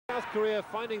South Korea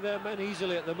finding their men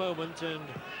easily at the moment, and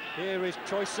here is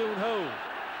Choi Soon-ho.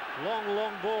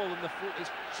 Long ball, and it's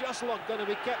just not going to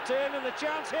be kept in, and the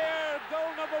chance here, goal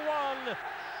number 1.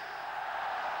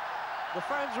 The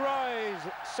fans rise,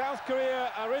 South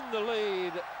Korea are in the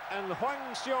lead, and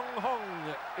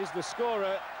Seon-Hong is the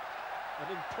scorer.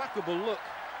 An implacable look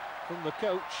from the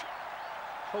coach,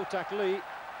 Ho-tak Lee,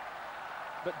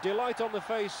 but delight on the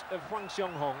face of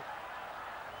Seon-Hong.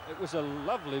 It was a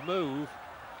lovely move.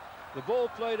 The ball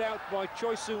played out by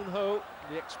Choi Soon-ho,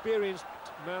 the experienced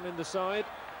man in the side,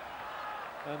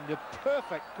 and a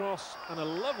perfect cross and a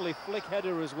lovely flick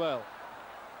header as well.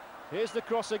 Here's the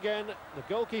cross again. The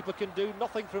goalkeeper can do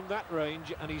nothing from that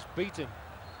range, and he's beaten.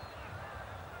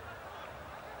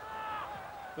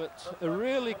 But a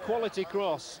really quality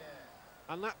cross,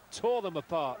 and that tore them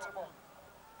apart.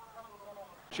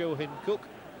 Cho Hin-kook.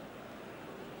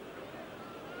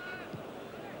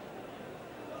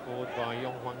 Forward by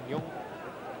Hwang.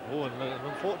 Oh, and an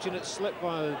unfortunate slip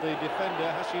by the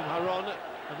defender, Hashim Haron.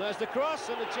 And there's the cross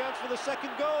and a chance for the second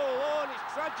goal. Oh, and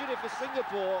it's tragedy for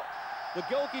Singapore. The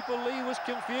goalkeeper Lee was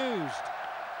confused.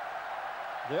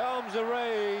 The arms are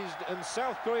raised, and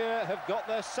South Korea have got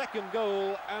their second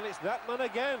goal, and it's that man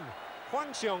again.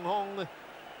 Seon-Hong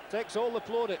takes all the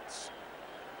plaudits.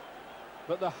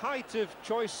 But the height of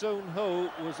Choi Soon-ho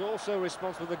was also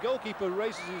responsible. The goalkeeper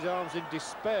raises his arms in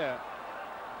despair.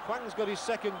 Hwang's got his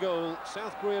second goal,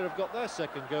 South Korea have got their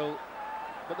second goal,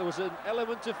 but there was an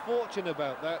element of fortune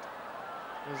about that,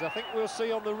 as I think we'll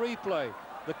see on the replay.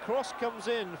 The cross comes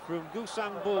in from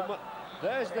Gu-sang Bum,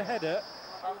 there's the header,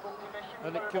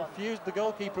 and it confused the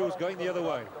goalkeeper who was going the other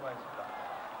way.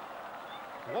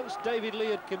 Once David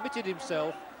Lee had committed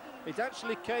himself, it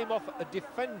actually came off a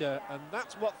defender, and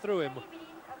that's what threw him.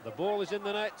 The ball is in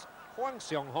the net.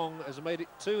 Seon-Hong has made it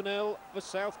 2-0 for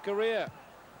South Korea.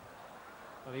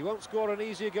 And he won't score an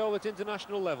easier goal at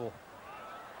international level.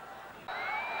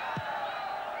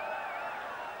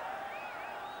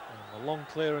 And a long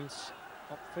clearance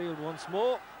upfield once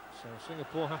more. So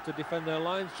Singapore have to defend their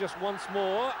lines just once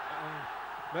more. And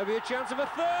maybe a chance of a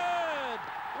third!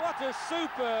 What a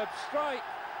superb strike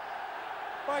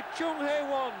by Chung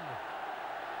Hae-won.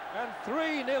 And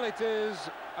 3-0 it is.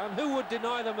 And who would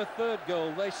deny them a third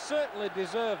goal? They certainly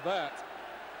deserve that.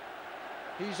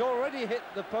 He's already hit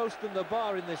the post and the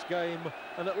bar in this game,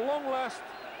 and at long last,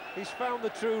 he's found the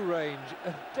true range.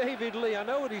 David Lee, I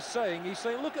know what he's saying. He's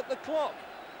saying, look at the clock.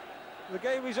 The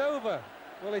game is over.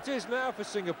 Well, it is now for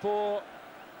Singapore.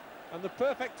 And the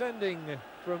perfect ending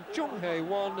from Chung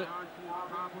Hae-won.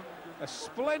 A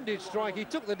splendid strike. He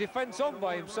took the defence on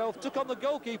by himself, took on the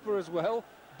goalkeeper as well,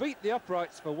 beat the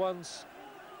uprights for once.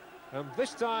 And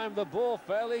this time, the ball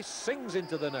fairly sings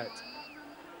into the net.